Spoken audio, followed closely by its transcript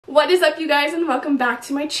What is up, you guys, and welcome back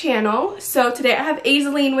to my channel. So today I have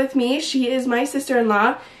Aizaleen with me. She is my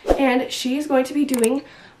sister-in-law, and she's going to be doing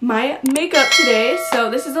my makeup today.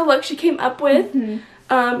 So this is a look she came up with.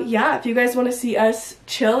 Yeah, if you guys want to see us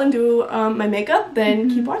chill and do my makeup, then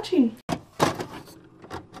keep watching.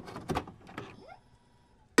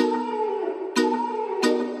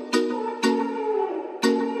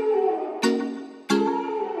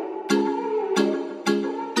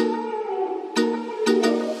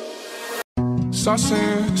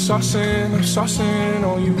 Saucing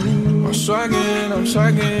on you. I'm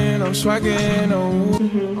swagging,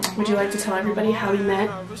 oh. Would you like to tell everybody how we met?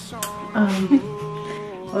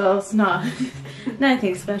 Well, it's not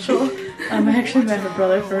anything special. I actually met her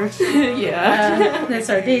brother first. Yeah. Then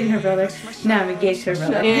started dating her brother. Now I'm engaged to her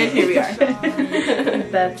brother. And here we are.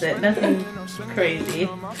 That's it. Nothing crazy.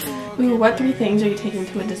 Ooh, what 3 things are you taking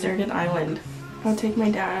to a deserted island? I'll take my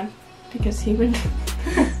dad, because he would...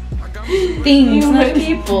 Things, not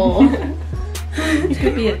people. It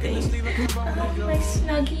could be a thing. My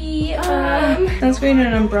snuggie. Sunscreen,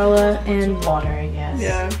 an umbrella, and water, I guess.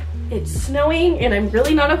 Yeah. It's snowing, and I'm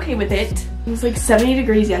really not okay with it. It was like 70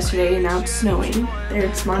 degrees yesterday, and now it's snowing.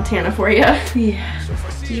 There's Montana for you. Yeah.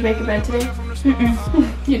 Did you make a bed today?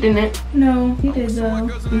 You didn't? No, he did though.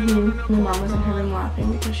 My mom was in her room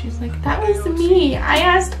laughing because she's like, that was me. I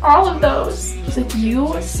asked all of those. She's like,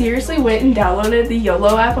 you seriously went and downloaded the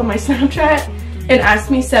YOLO app on my Snapchat and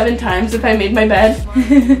asked me 7 times if I made my bed?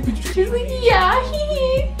 She's like, yeah,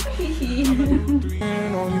 hee.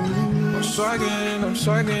 I'm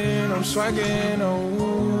swagging,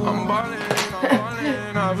 oh. I'm ballin',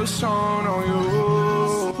 I have a song on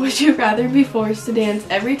you. Would you rather be forced to dance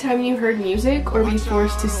every time you heard music or be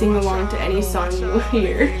forced to sing along to any song you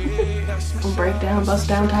hear? We'll break down, bust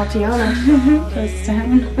down, Tatiana. Bust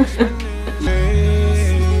down.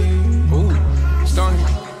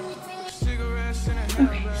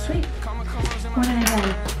 Okay, sweet. What did I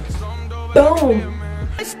Boom!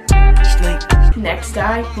 Next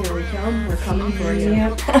guy, here we come. We're coming for you.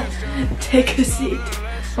 Yep. Take a seat.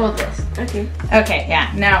 Hold this. Okay. Okay,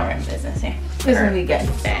 yeah, now we're in business here. This is gonna be good.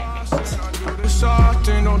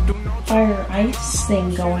 Fire ice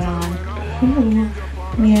thing going on. Ooh.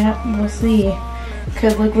 Yeah, we'll see.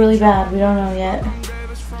 Could look really bad. We don't know yet.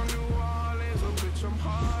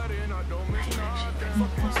 I'm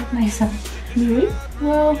impressed with myself.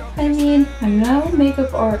 Well, I mean, I'm not a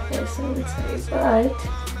makeup artist, I would say, but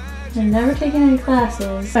I've never taken any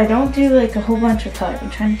classes. I don't do like a whole bunch of color. I'm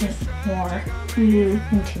trying to get more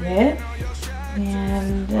into it.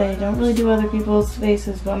 And I don't really do other people's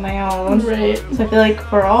faces but my own. Right. So I feel like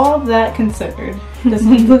for all of that considered, it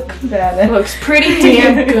doesn't look bad. It looks pretty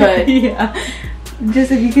damn good. Yeah.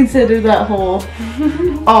 Just if you consider that whole,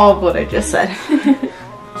 all of what I just said.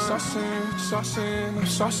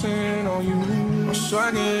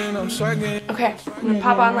 Okay, I'm gonna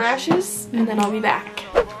pop on lashes and then I'll be back.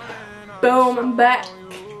 Boom, I'm back.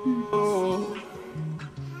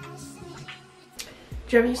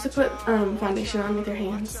 Did you ever used to put foundation on with your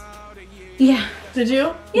hands? Yeah. Did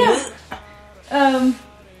you? Yeah.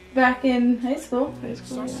 Back in high school.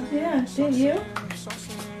 Yeah. Did you?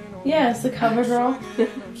 Yeah, it's the CoverGirl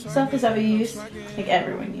stuff. Is that what you used? Like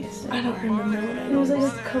everyone used it. I don't remember what I It was like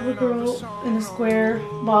a CoverGirl in a square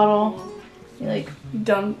bottle. You like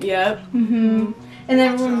done. Yep. And then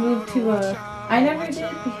everyone moved to I never did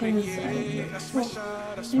because I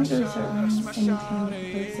didn't really start wearing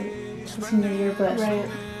anything until senior year, but Right.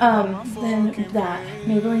 then that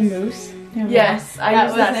Maybelline Mousse. Yes, I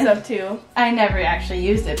used that stuff too. I never actually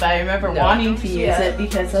used it, but I remember wanting to use it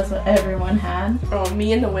because that's what everyone had. Oh,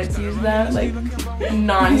 me and the Wits used that like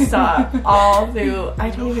non-stop all through,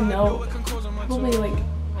 I don't even know, probably like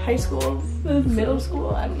high school, middle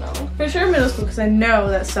school, I don't know. For sure middle school, because I know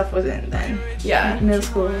that stuff was in then. Yeah. Middle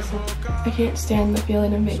school was I can't stand the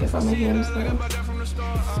feeling of makeup on my hands though.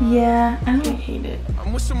 yeah, I I hate it.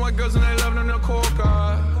 I'm with some white girls and they love them, they'll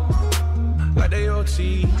coca. Like they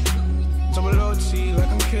OT. Double OT, like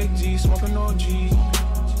I'm KG, smoking OG.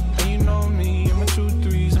 And you know me, I'm a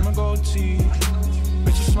 2-3s, I'm a gold tee.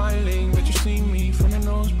 Bitch, you smiling, but you see me from the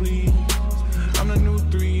nosebleed. I'm the new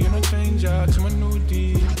 3, and I change out to my new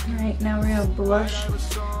D. Alright, now we're gonna blush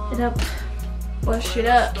it up. Blush it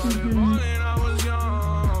up.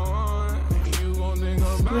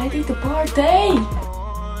 Ready to party!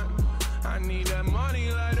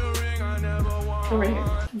 Over here.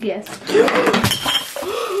 Yes.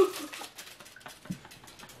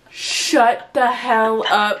 Shut the hell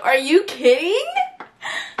up. Are you kidding?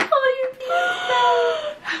 Oh, you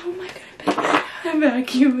please How am I gonna I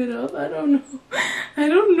vacuum it up. I don't know. I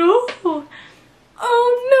don't know.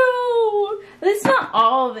 Oh no! It's not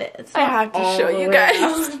all of it. It's I not have to all show the you way guys.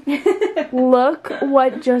 out. Look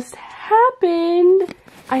what just happened.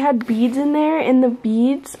 I had beads in there, and the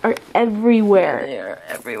beads are everywhere. They are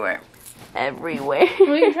everywhere. Everywhere.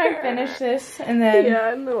 We can try to finish this and then...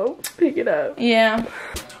 Yeah, and then we'll pick it up. Yeah.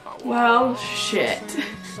 Well, shit.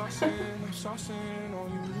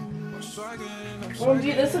 Oh,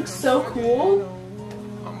 dude, this looks so cool.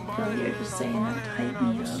 Oh, you're just saying that to hype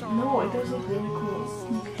me up. No, it does look really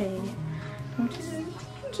cool. Okay. Don't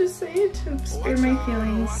just say it to obscure my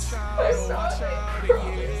feelings. I'm not, I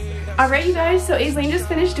promise. Alright, you guys, so Aislinn just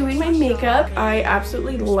finished doing my makeup. I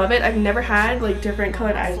absolutely love it. I've never had like different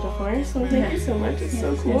colored eyes before, so thank you so much. It's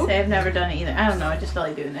so cool. I've never done it either. I don't know, I just felt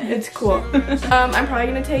like doing it. It's cool. I'm probably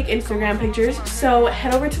gonna take Instagram pictures, so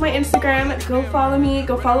head over to my Instagram, go follow me,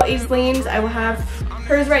 go follow Aislinn's. I will have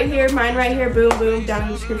hers right here, mine right here, boom, boom, down in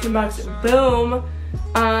the description box, boom.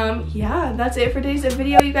 Yeah, that's it for today's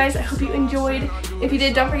video, you guys. I hope you enjoyed. If you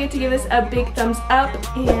did, don't forget to give this a big thumbs up,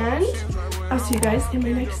 and I'll see you guys in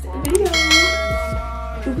my next video.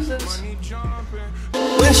 Deuces.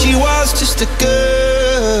 When she was just a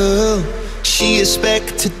girl, she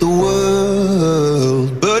expected the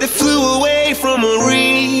world, but it flew away from her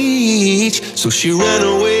reach. So she ran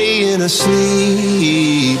away in her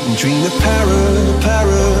sleep and dreamed of para,